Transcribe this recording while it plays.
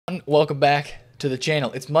everyone, welcome back to the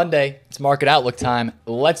channel. It's Monday, it's market outlook time.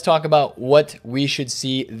 Let's talk about what we should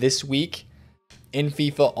see this week in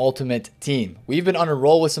FIFA Ultimate Team. We've been on a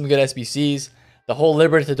roll with some good SBCs. The whole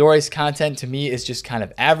Libertadores content to me is just kind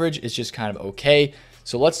of average. It's just kind of okay.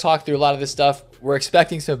 So let's talk through a lot of this stuff. We're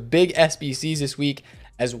expecting some big SBCs this week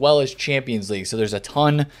as well as Champions League. So there's a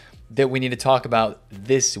ton that we need to talk about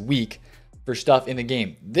this week for stuff in the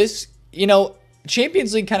game. This,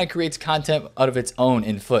 Champions League kind of creates content out of its own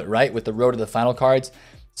in foot, right? With the road to the final cards.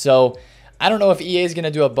 So I don't know if EA is going to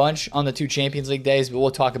do a bunch on the 2 Champions League days, but we'll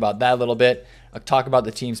talk about that a little bit. I'll talk about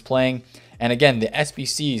the teams playing. And again, the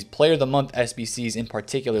SBCs, Player of the Month SBCs in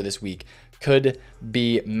particular this week, could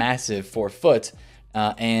be massive for foot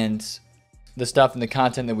and the stuff and the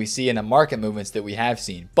content that we see and the market movements that we have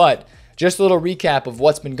seen. But just a little recap of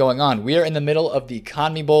what's been going on. We are in the middle of the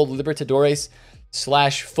CONMEBOL Libertadores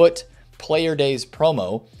 / foot Player Days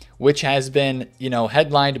promo, which has been,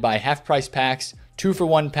 headlined by half-price packs,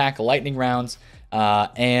 2-for-1 pack lightning rounds,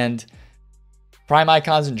 and prime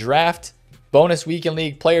icons and draft, bonus weekend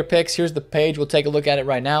league player picks. Here's the page. We'll take a look at it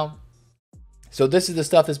right now. So this is the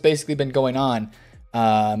stuff that's basically been going on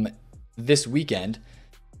this weekend.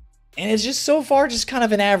 And it's just so far just kind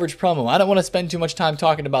of an average promo. I don't want to spend too much time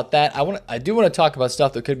talking about that. I do want to talk about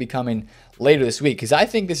stuff that could be coming later this week because I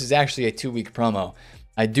think this is actually a 2-week promo.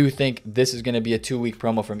 I do think this is going to be a 2-week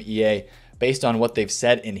promo from EA based on what they've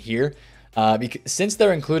said in here. Because since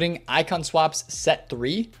they're including Icon Swaps Set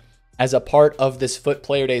 3 as a part of this Foot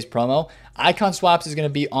Player Days promo, Icon Swaps is going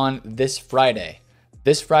to be on this Friday.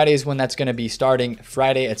 This Friday is when that's going to be starting.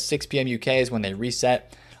 Friday at 6 p.m. UK is when they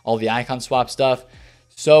reset all the Icon Swap stuff.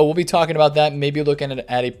 So we'll be talking about that, maybe looking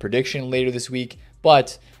at a prediction later this week.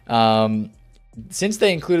 But since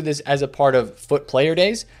they included this as a part of Foot Player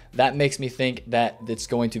Days, that makes me think that it's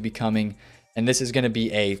going to be coming, and this is going to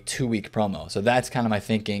be a 2-week promo. So that's kind of my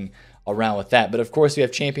thinking around with that. But of course, we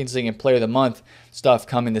have Champions League and Player of the Month stuff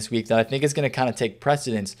coming this week that I think is going to kind of take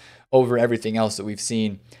precedence over everything else that we've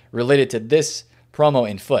seen related to this promo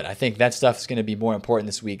in foot. I think that stuff is going to be more important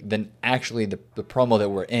this week than actually the promo that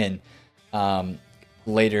we're in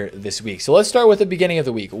later this week. So let's start with the beginning of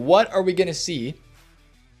the week. What are we going to see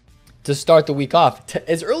to start the week off?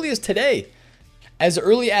 As early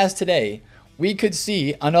as today, we could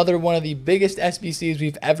see another one of the biggest SBCs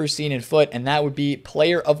we've ever seen in foot, and that would be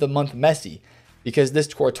Player of the Month Messi, because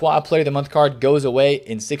this Courtois Player of the Month card goes away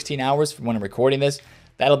in 16 hours from when I'm recording this.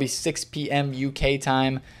 That'll be 6 p.m. UK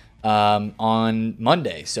time on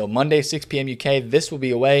Monday. So Monday, 6 p.m. UK, this will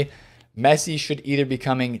be away. Messi should either be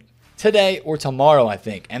coming today or tomorrow, I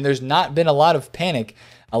think. And there's not been a lot of panic.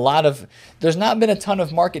 There's not been a ton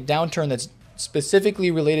of market downturn that's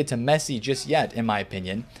specifically related to Messi just yet, in my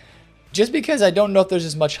opinion. Just because I don't know if there's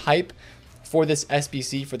as much hype for this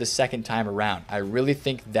SBC for the second time around. I really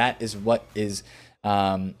think that is what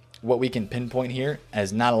we can pinpoint here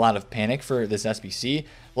as not a lot of panic for this SBC.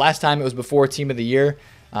 Last time it was before Team of the Year,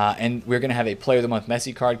 and we're going to have a Player of the Month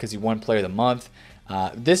Messi card because he won Player of the Month.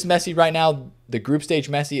 This Messi right now, the group stage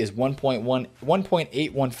Messi is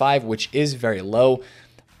 1.815, which is very low,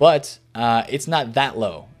 but it's not that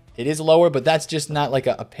low. It is lower, but that's just not like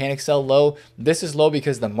a panic sell low. This is low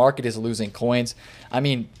because the market is losing coins. I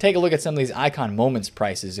mean, take a look at some of these icon moments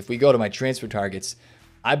prices. If we go to my transfer targets,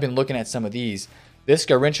 I've been looking at some of these. This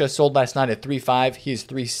Garincha sold last night at 3.5. He is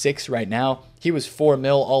 3.6 right now. He was 4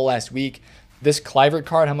 mil all last week. This Clivert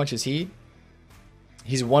card, how much is he?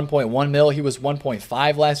 He's 1.1 mil. He was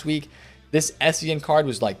 1.5 last week. This Essien card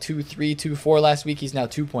was like 2.3, 2.4 last week. He's now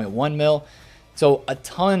 2.1 mil. So a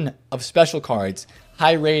ton of special cards,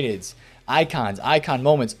 high rateds, icons, icon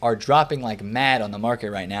moments are dropping like mad on the market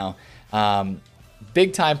right now.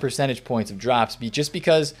 Big time percentage points of drops just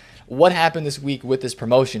because what happened this week with this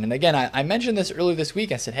promotion. And again, I mentioned this earlier this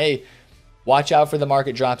week. I said, hey, watch out for the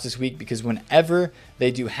market drops this week because whenever they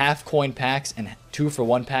do half coin packs and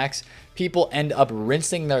 2-for-1 packs, people end up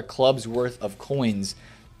rinsing their club's worth of coins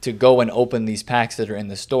to go and open these packs that are in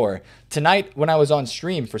the store. Tonight, when I was on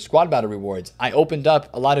stream for Squad Battle rewards, I opened up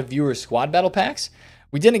a lot of viewers' Squad Battle packs.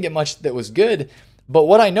 We didn't get much that was good, but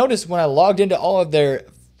what I noticed when I logged into all of their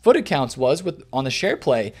foot accounts was on the share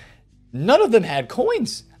play, none of them had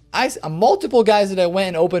coins. Multiple guys that I went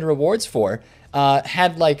and opened rewards for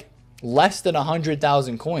had like less than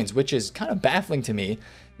 100,000 coins, which is kind of baffling to me.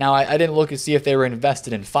 Now, I didn't look to see if they were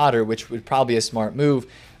invested in fodder, which would probably be a smart move.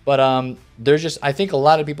 But there's just, I think a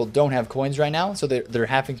lot of people don't have coins right now, so they're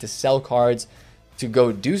having to sell cards to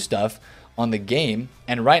go do stuff on the game.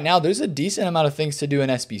 And right now, there's a decent amount of things to do in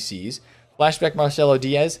SBCs, Flashback Marcelo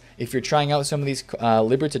Diaz. If you're trying out some of these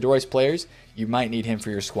Libertadores players, you might need him for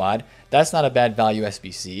your squad. That's not a bad value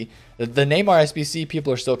SBC. The Neymar SBC,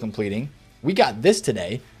 people are still completing. We got this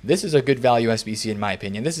today. This is a good value SBC in my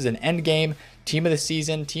opinion. This is an end game, team of the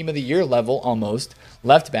season, team of the year level almost.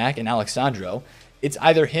 Left back in Alexandro. It's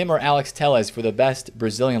either him or Alex Telles for the best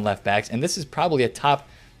Brazilian left backs. And this is probably a top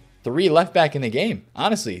 3 left back in the game.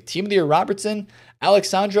 Honestly, team of the year Robertson,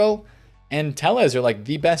 Alexandro, and Telles are like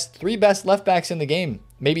the 3 best left backs in the game.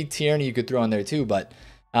 Maybe Tierney you could throw in there too, but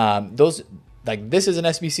this is an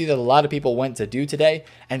SBC that a lot of people went to do today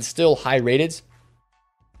and still high rated.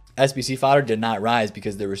 SBC fodder did not rise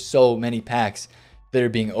because there were so many packs that are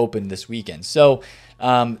being opened this weekend. So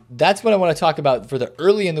that's what I want to talk about for the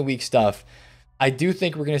early in the week stuff. I do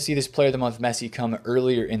think we're going to see this player of the month Messi come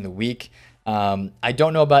earlier in the week. I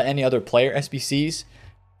don't know about any other player SBCs.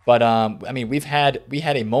 But, I mean, we had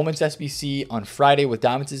a Moments SBC on Friday with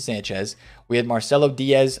Davinson Sanchez. We had Marcelo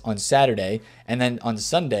Diaz on Saturday. And then on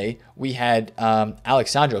Sunday, we had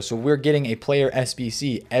Alexandro. So we're getting a player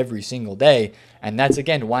SBC every single day. And that's,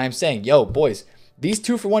 again, why I'm saying, yo, boys, these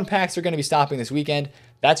 2-for-1 packs are going to be stopping this weekend.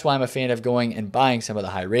 That's why I'm a fan of going and buying some of the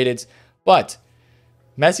high rateds. But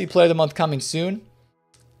Messi Player of the Month coming soon.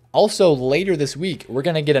 Also, later this week, we're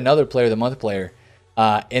going to get another Player of the Month player.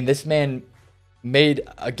 And this man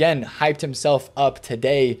hyped himself up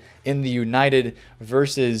today in the United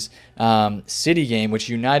versus City game, which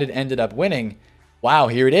United ended up winning. Wow,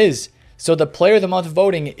 here it is. So the Player of the Month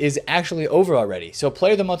voting is actually over already. So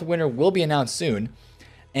Player of the Month winner will be announced soon.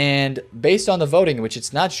 And based on the voting, which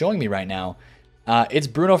it's not showing me right now, it's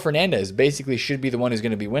Bruno Fernandes basically should be the one who's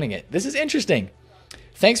going to be winning it. This is interesting.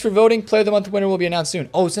 Thanks for voting. Player of the Month winner will be announced soon.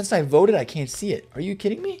 Oh, since I voted, I can't see it. Are you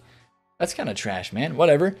kidding me? That's kind of trash, man.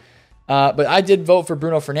 Whatever. But I did vote for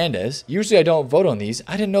Bruno Fernandes. Usually I don't vote on these.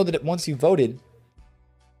 I didn't know that once you voted,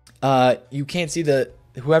 you can't see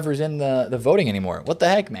whoever's in the voting anymore. What the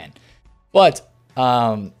heck, man? But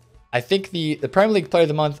I think the Premier League Player of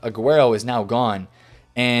the Month, Aguero, is now gone.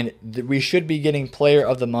 And we should be getting Player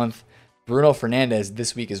of the Month, Bruno Fernandes,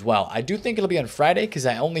 this week as well. I do think it'll be on Friday because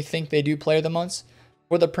I only think they do Player of the Months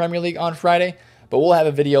for the Premier League on Friday. But we'll have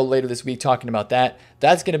a video later this week talking about that.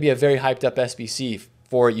 That's going to be a very hyped up SBC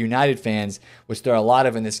for United fans, which there are a lot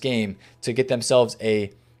of in this game, to get themselves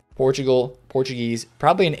a Portuguese,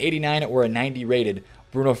 probably an 89 or a 90 rated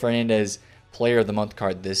Bruno Fernandes Player of the Month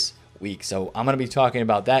card this week. So I'm going to be talking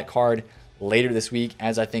about that card later this week,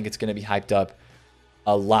 as I think it's going to be hyped up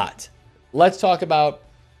a lot. Let's talk about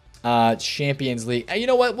Champions League. You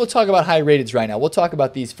know what? We'll talk about high rateds right now. We'll talk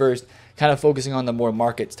about these first, kind of focusing on the more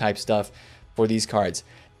markets type stuff for these cards.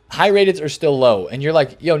 High rateds are still low, and you're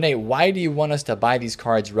like, yo, Nate, why do you want us to buy these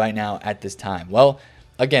cards right now at this time? Well,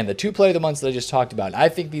 again, the 2 Player of the Months that I just talked about, I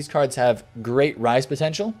think these cards have great rise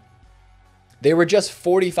potential. They were just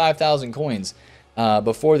 45,000 coins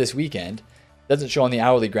before this weekend. Doesn't show on the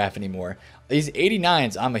hourly graph anymore. These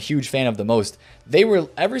 89s, I'm a huge fan of the most. They were,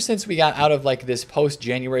 ever since we got out of like this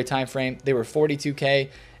post-January time frame, they were 42K,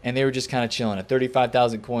 and they were just kind of chilling at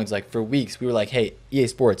 35,000 coins. Like for weeks, we were like, hey, EA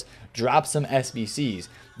Sports, drop some SBCs.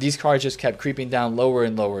 These cards just kept creeping down lower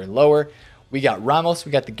and lower and lower. We got Ramos,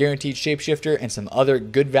 we got the Guaranteed Shapeshifter, and some other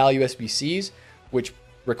good value SBCs, which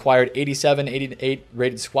required 87, 88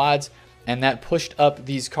 rated squads, and that pushed up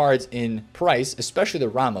these cards in price, especially the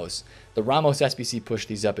Ramos. The Ramos SBC pushed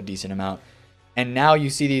these up a decent amount. And now you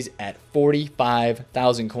see these at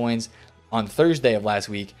 45,000 coins on Thursday of last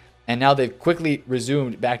week, and now they've quickly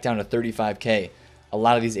resumed back down to 35K. A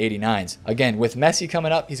lot of these 89s. Again, with Messi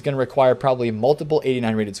coming up, he's going to require probably multiple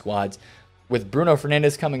 89 rated squads. With Bruno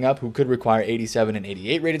Fernandes coming up, who could require 87 and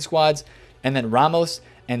 88 rated squads. And then Ramos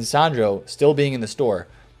and Sandro still being in the store.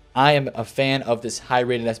 I am a fan of this high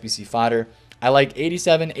rated SBC fodder. I like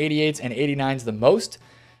 87, 88s, and 89s the most.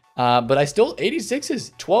 But I still,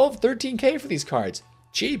 86s, 12, 13K for these cards.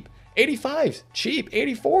 Cheap. 85s, cheap.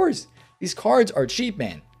 84s. These cards are cheap,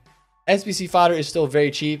 man. SBC fodder is still very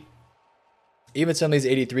cheap. Even some of these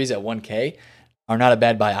 83s at 1K are not a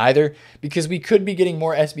bad buy either, because we could be getting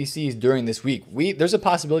more SBCs during this week. There's a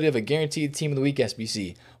possibility of a guaranteed Team of the Week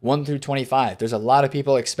SBC, 1 through 25. There's a lot of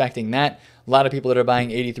people expecting that. A lot of people that are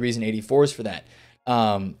buying 83s and 84s for that.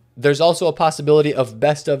 There's also a possibility of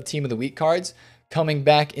best of Team of the Week cards coming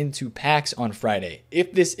back into packs on Friday.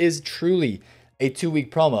 If this is truly a 2-week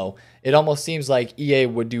promo, it almost seems like EA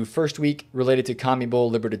would do first week related to CONMEBOL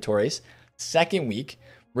Libertadores, second week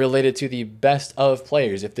related to the best of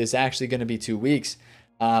players, if this is actually going to be 2 weeks.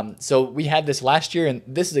 So we had this last year, and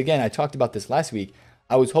this is, again, I talked about this last week.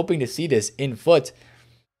 I was hoping to see this in FUT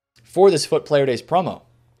for this FUT Player Days promo.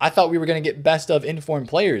 I thought we were going to get best of informed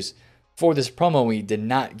players for this promo. We did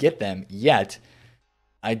not get them yet.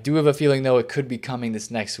 I do have a feeling, though, it could be coming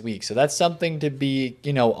this next week. So that's something to be,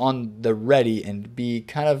 on the ready and be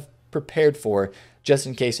kind of prepared for just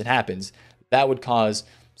in case it happens. That would cause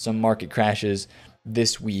some market crashes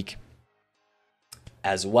this week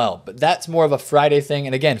as well. But that's more of a Friday thing.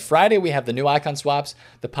 And again, Friday we have the new icon swaps,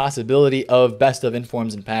 the possibility of best of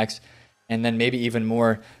informs and packs, and then maybe even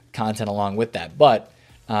more content along with that. But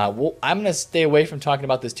I'm going to stay away from talking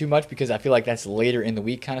about this too much because I feel like that's later in the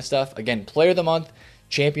week kind of stuff. Again, player of the month,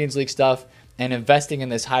 Champions League stuff, and investing in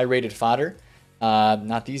this high-rated fodder.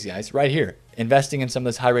 Not these guys, right here. Investing in some of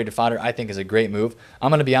this high-rated fodder I think is a great move. I'm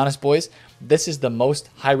going to be honest, boys. This is the most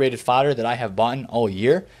high-rated fodder that I have bought in all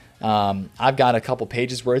year. I've got a couple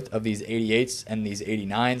pages worth of these 88s and these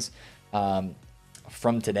 89s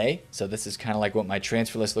from today. So this is kind of like what my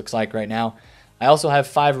transfer list looks like right now. I also have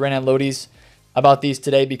 5 Renan Lodis. About these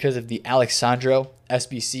today because of the Alexandro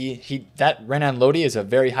SBC. That Renan Lodi is a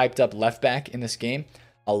very hyped up left back in this game.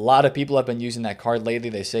 A lot of people have been using that card lately.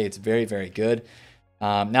 They say it's very, very good.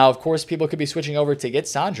 Now, of course, people could be switching over to get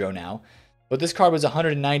Sandro now. But this card was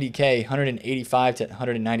 190K, 185 to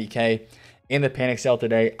 190K in the panic sale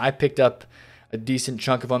today. I picked up a decent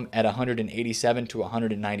chunk of them at 187 to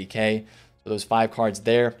 190K. So those 5 cards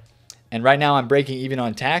there. And right now I'm breaking even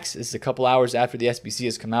on tax. This is a couple hours after the SBC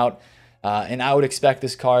has come out. And I would expect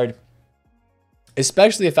this card,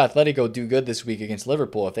 especially if Atletico do good this week against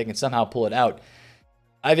Liverpool, if they can somehow pull it out,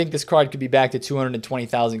 I think this card could be back to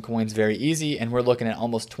 220,000 coins very easy, and we're looking at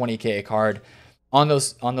almost 20K a card on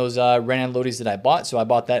those Renan Lodis that I bought. So I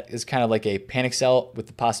bought that as kind of like a panic sell with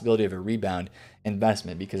the possibility of a rebound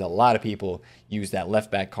investment because a lot of people use that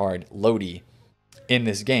left back card Lodi in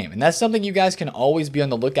this game, and that's something you guys can always be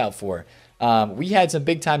on the lookout for. We had some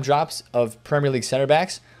big time drops of Premier League center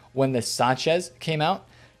backs when the Sanchez came out.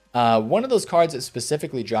 One of those cards that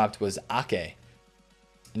specifically dropped was Ake.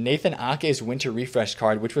 Nathan Ake's Winter Refresh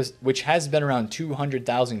card, which has been around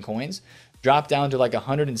 200,000 coins, dropped down to like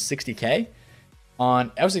 160K. It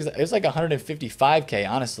was like 155K,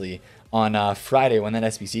 honestly, on Friday when that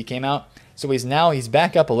SBC came out. So he's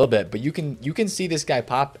back up a little bit, but you can see this guy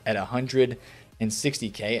pop at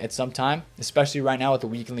 160K at some time, especially right now with the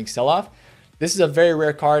weekend league sell-off. This is a very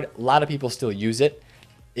rare card. A lot of people still use it.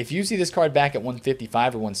 If you see this card back at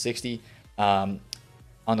 155 or 160 on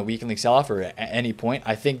the weekend league sell-off or at any point,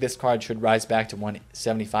 I think this card should rise back to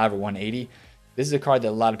 175 or 180. This is a card that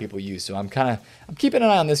a lot of people use, so I'm keeping an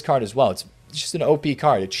eye on this card as well. It's just an OP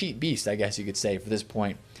card, a cheat beast, I guess you could say, for this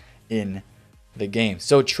point in the game.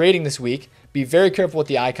 So trading this week, be very careful with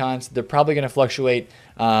the icons. They're probably going to fluctuate,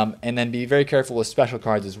 and then be very careful with special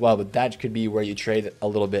cards as well, but that could be where you trade a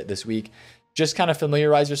little bit this week. Just kind of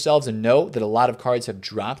familiarize yourselves and know that a lot of cards have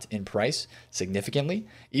dropped in price significantly.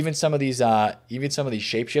 Even some of these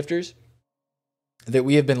shapeshifters that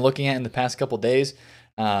we have been looking at in the past couple days.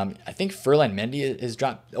 I think Ferland Mendy has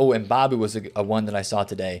dropped. Oh, Mbabu was a one that I saw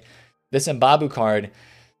today. This Mbabu card,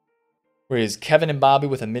 where is Kevin Mbabu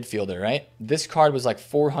with a midfielder, right? This card was like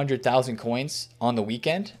 400,000 coins on the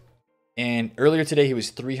weekend. And earlier today, he was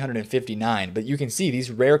 359. But you can see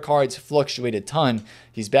these rare cards fluctuate a ton.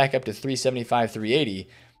 He's back up to 375, 380.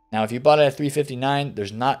 Now, if you bought it at 359,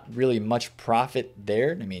 there's not really much profit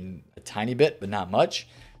there. I mean, a tiny bit, but not much.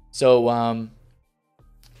 So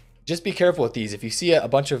just be careful with these. If you see a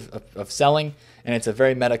bunch of selling, and it's a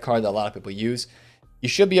very meta card that a lot of people use, you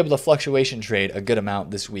should be able to fluctuation trade a good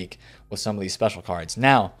amount this week with some of these special cards.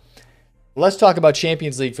 Now, let's talk about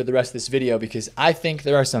Champions League for the rest of this video because I think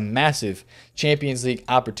there are some massive Champions League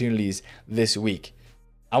opportunities this week.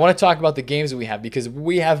 I want to talk about the games that we have because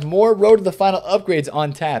we have more Road to the Final upgrades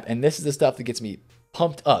on tap, and this is the stuff that gets me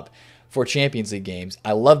pumped up for Champions League games.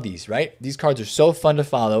 I love these, right? These cards are so fun to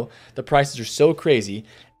follow. The prices are so crazy.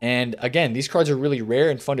 And again, these cards are really rare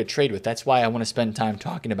and fun to trade with. That's why I want to spend time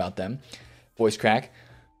talking about them, voice crack,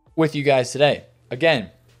 with you guys today. Again,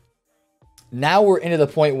 now we're into the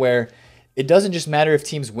point where it doesn't just matter if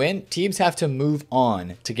teams win. Teams have to move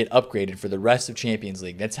on to get upgraded for the rest of Champions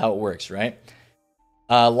League. That's how it works, right?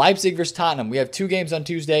 Leipzig versus Tottenham. We have 2 games on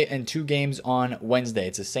Tuesday and 2 games on Wednesday.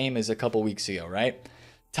 It's the same as a couple weeks ago, right?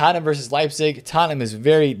 Tottenham versus Leipzig. Tottenham is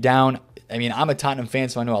very down. I mean, I'm a Tottenham fan,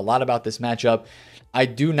 so I know a lot about this matchup. I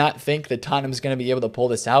do not think that Tottenham is going to be able to pull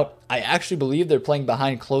this out. I actually believe they're playing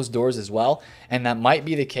behind closed doors as well, and that might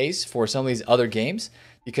be the case for some of these other games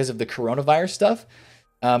because of the coronavirus stuff.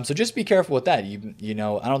 So just be careful with that. You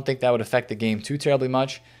know, I don't think that would affect the game too terribly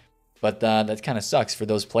much, but that kind of sucks for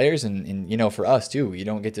those players and you know, for us too. You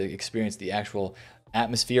don't get to experience the actual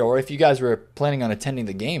atmosphere. Or if you guys were planning on attending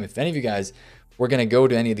the game, if any of you guys were going to go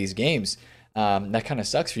to any of these games, That kind of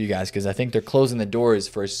sucks for you guys because I think they're closing the doors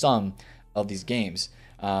for some of these games.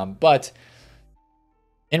 But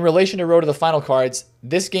in relation to Road to the Final cards,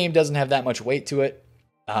 this game doesn't have that much weight to it.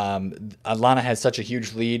 Atlanta has such a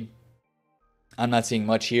huge lead. I'm not seeing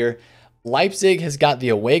much here. Leipzig has got the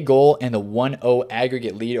away goal and the 1-0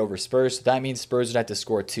 aggregate lead over Spurs. So that means Spurs would have to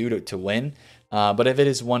score 2 to win. But if it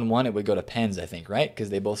is 1-1, it would go to pens, I think, right? Because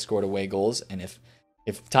they both scored away goals. And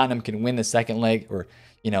if Tottenham can win the second leg or,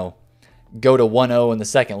 go to 1-0 in the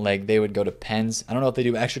second leg, they would go to pens. I don't know if they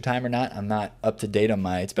do extra time or not. I'm not up to date on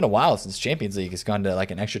it's been a while since Champions League has gone to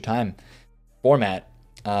like an extra time format.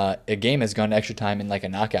 A game has gone to extra time in like a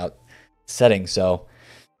knockout setting. So,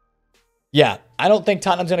 yeah, I don't think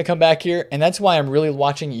Tottenham's going to come back here. And that's why I'm really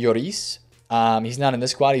watching Lloris. He's not in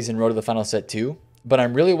this squad. He's in Road to the Final set 2. But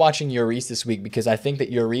I'm really watching Lloris this week because I think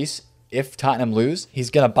that Lloris, if Tottenham lose, he's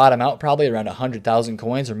going to bottom out probably around 100,000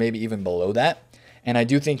 coins or maybe even below that. And I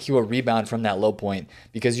do think he will rebound from that low point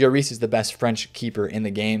because Lloris is the best French keeper in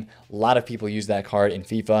the game. A lot of people use that card in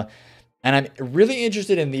FIFA. And I'm really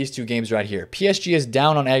interested in these two games right here. PSG is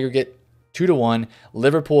down on aggregate 2-1.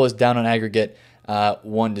 Liverpool is down on aggregate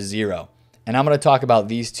 1-0. And I'm going to talk about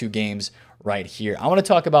these two games right here. I want to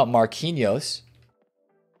talk about Marquinhos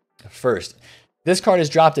first. This card has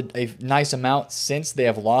dropped a nice amount since they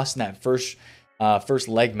have lost in that first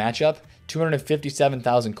leg matchup.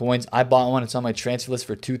 257,000 coins. I bought one. It's on my transfer list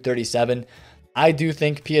for 237. I do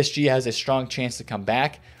think PSG has a strong chance to come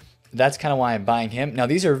back. That's kind of why I'm buying him. Now,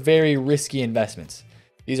 these are very risky investments.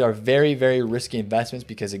 These are very, very risky investments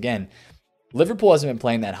because, again, Liverpool hasn't been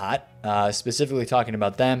playing that hot. Specifically talking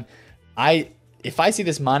about them. If I see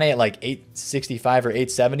this Mane at like 865 or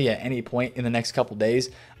 870 at any point in the next couple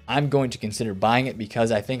days, I'm going to consider buying it because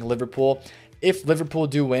I think Liverpool, if Liverpool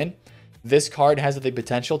do win, this card has the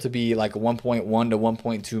potential to be like 1.1 to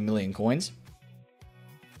 1.2 million coins.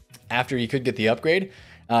 After he could get the upgrade,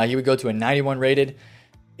 he would go to a 91 rated.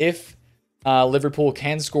 If Liverpool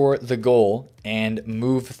can score the goal and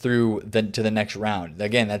move through to the next round.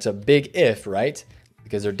 Again, that's a big if, right?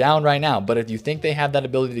 Because they're down right now. But if you think they have that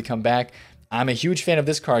ability to come back, I'm a huge fan of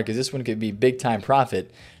this card because this one could be big time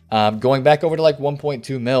profit. Going back over to like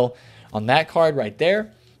 1.2 mil on that card right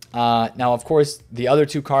there. Now, of course, the other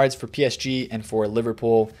two cards for PSG and for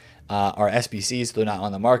Liverpool are SBCs, so they're not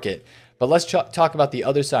on the market. But let's talk about the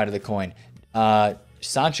other side of the coin.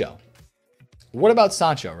 Sancho. What about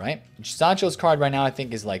Sancho, right? Sancho's card right now, I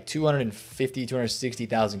think, is like 250,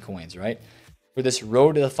 260,000 coins, right? For this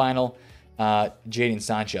Road to the Final, Jadon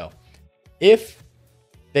Sancho. If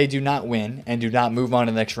they do not win and do not move on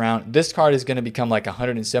to the next round, this card is going to become like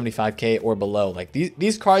 175k or below. Like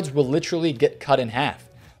these cards will literally get cut in half.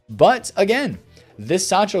 But again, this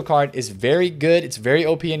Sancho card is very good. It's very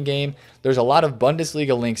OP in game. There's a lot of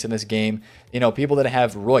Bundesliga links in this game. People that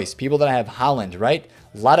have Royce, people that have Haaland, right?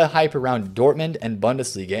 A lot of hype around Dortmund and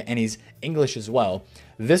Bundesliga, and he's English as well.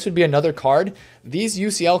 This would be another card. These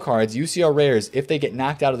UCL cards, UCL rares, if they get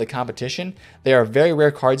knocked out of the competition, they are very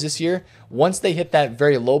rare cards this year. Once they hit that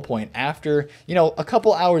very low point after, a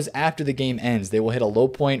couple hours after the game ends, they will hit a low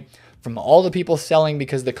point from all the people selling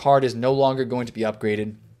because the card is no longer going to be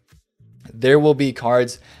upgraded. There will be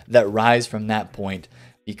cards that rise from that point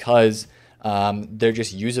because they're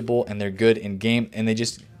just usable and they're good in game, and they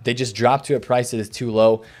just drop to a price that is too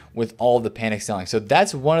low with all the panic selling. So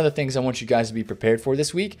that's one of the things I want you guys to be prepared for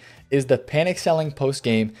this week is the panic selling post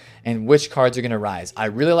game and which cards are going to rise. I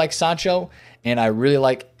really like Sancho and I really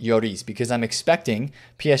like Lloris because I'm expecting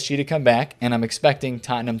PSG to come back and I'm expecting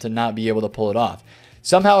Tottenham to not be able to pull it off.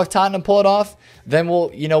 Somehow if Tottenham pull it off, then we'll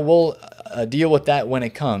deal with that when it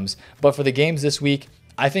comes. But for the games this week,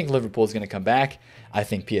 I think Liverpool is going to come back. I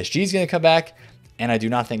think PSG is going to come back. And I do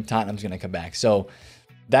not think Tottenham's going to come back. So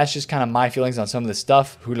that's just kind of my feelings on some of this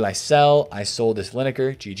stuff. Who did I sell? I sold this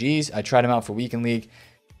Lineker. GG's. I tried him out for Weekend League.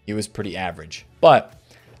 He was pretty average. But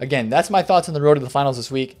again, that's my thoughts on the Road to the Finals this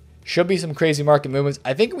week. Should be some crazy market movements.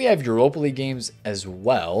 I think we have Europa League games as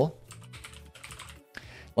well.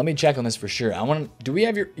 Let me check on this for sure. Do we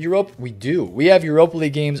have Europa? We do. We have Europa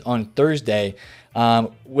League games on Thursday.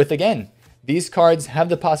 With again, these cards have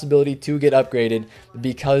the possibility to get upgraded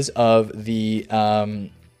because of the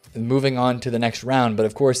moving on to the next round. But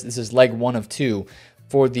of course, this is leg 1 of 2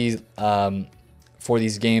 for these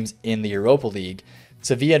games in the Europa League.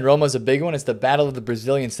 Sevilla and Roma is a big one. It's the battle of the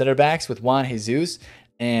Brazilian center backs with Juan Jesus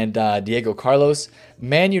and Diego Carlos.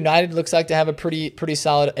 Man United looks like to have a pretty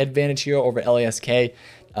solid advantage here over LASK.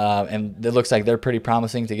 And it looks like they're pretty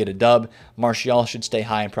promising to get a dub. Martial should stay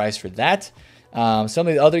high in price for that. Some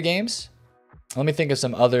of the other games, let me think of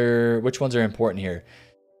some other, which ones are important here.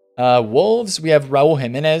 Wolves, we have Raul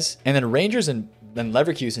Jimenez, and then Rangers and then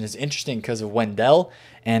Leverkusen is interesting because of Wendell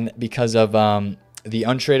and because of the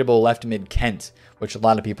untradeable left mid Kent, which a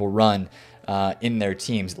lot of people run in their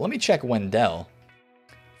teams. Let me check Wendell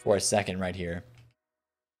for a second right here.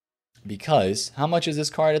 Because how much is this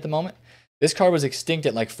card at the moment? This card was extinct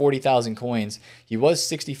at like 40,000 coins. He was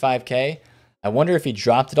 65K. I wonder if he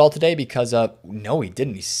dropped it all today because of... No, he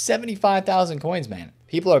didn't. He's 75,000 coins, man.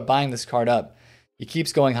 People are buying this card up. He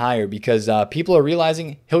keeps going higher because people are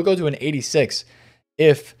realizing he'll go to an 86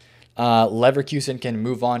 if Leverkusen can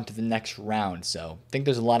move on to the next round. So I think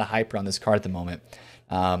there's a lot of hype around this card at the moment.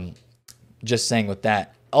 Just saying with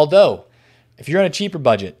that. Although, if you're on a cheaper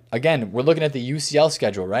budget, again, we're looking at the UCL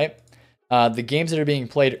schedule, right? The games that are being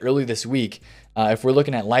played early this week, if we're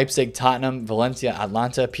looking at Leipzig, Tottenham, Valencia,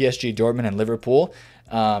 Atlanta, PSG, Dortmund, and Liverpool,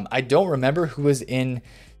 I don't remember who was in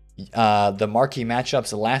the marquee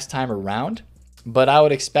matchups last time around, but I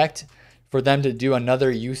would expect for them to do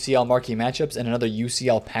another UCL marquee matchups and another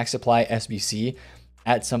UCL pack supply SBC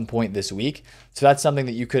at some point this week. So that's something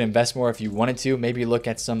that you could invest more if you wanted to. Maybe look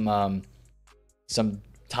at some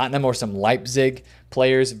Tottenham or some Leipzig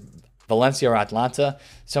players, Valencia or Atlanta.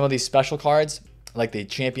 Some of these special cards, like the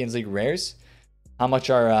Champions League rares. How much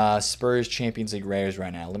are Spurs Champions League rares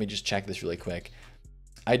right now? Let me just check this really quick.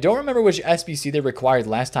 I don't remember which SBC they required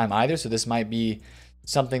last time either, so this might be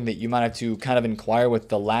something that you might have to kind of inquire with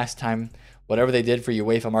the last time, whatever they did for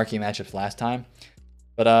UEFA marquee matchups last time.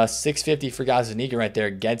 But 650 for Gazzaniga right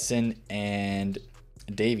there, Gedson and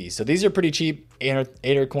Davies. So these are pretty cheap,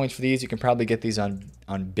 800 coins for these. You can probably get these on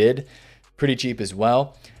bid, pretty cheap as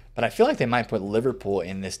well. But I feel like they might put Liverpool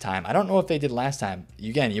in this time. I don't know if they did last time.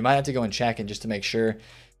 Again, you might have to go and check and just to make sure,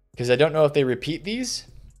 because I don't know if they repeat these.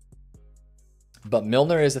 But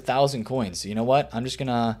Milner is 1,000 coins. So you know what? I'm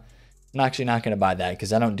actually not gonna buy that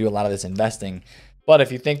because I don't do a lot of this investing. But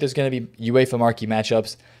if you think there's gonna be UEFA marquee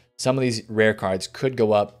matchups, some of these rare cards could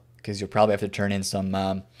go up because you'll probably have to turn in some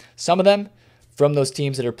of them from those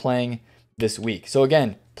teams that are playing this week. So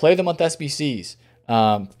again, play them with SBCs.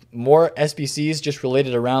 More SBCs just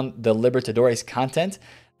related around the Libertadores content.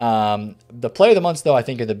 The Player of the Months, though, I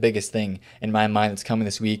think are the biggest thing in my mind that's coming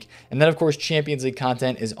this week. And then, of course, Champions League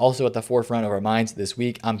content is also at the forefront of our minds this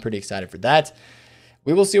week. I'm pretty excited for that.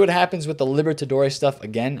 We will see what happens with the Libertadores stuff.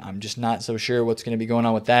 Again, I'm just not so sure what's going to be going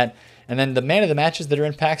on with that. And then the man of the matches that are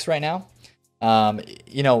in packs right now.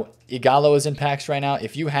 You know, Igalo is in packs right now.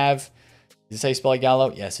 If you have... Is this how you spell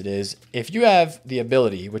Igalo? Yes, it is. If you have the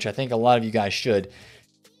ability, which I think a lot of you guys should,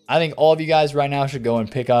 I think all of you guys right now should go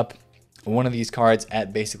and pick up one of these cards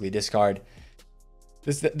at basically discard.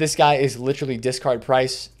 This guy is literally discard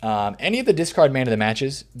price. Any of the discard man of the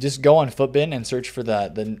matches, just go on Footbin and search for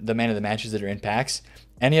the man of the matches that are in packs.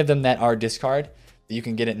 Any of them that are discard that you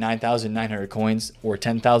can get at 9,900 coins or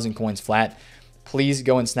 10,000 coins flat. Please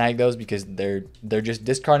go and snag those because they're just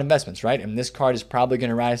discard investments, right? And this card is probably going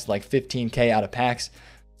to rise to like 15K out of packs.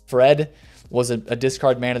 Fred was a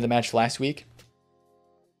discard man of the match last week.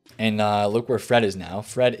 And look where Fred is now.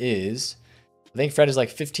 Fred is, I think Fred is like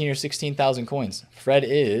 15 or 16,000 coins. Fred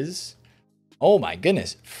is, oh my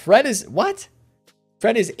goodness. Fred is, what?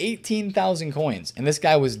 Fred is 18,000 coins. And this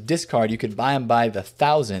guy was discard. You could buy him by the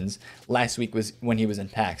thousands. Last week was when he was in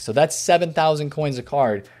packs. So that's 7,000 coins a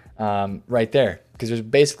card. Right there, because there's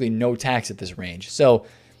basically no tax at this range. So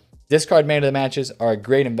discard man of the matches are a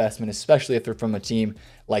great investment, especially if they're from a team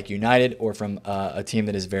like United or from a team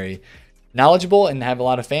that is very knowledgeable and have a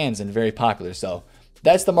lot of fans and very popular. So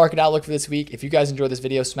that's the market outlook for this week. If you guys enjoyed this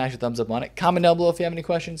video, smash a thumbs up on it. Comment down below if you have any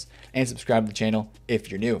questions and subscribe to the channel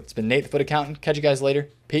if you're new. It's been Nate, the Foot Accountant. Catch you guys later.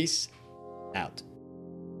 Peace out.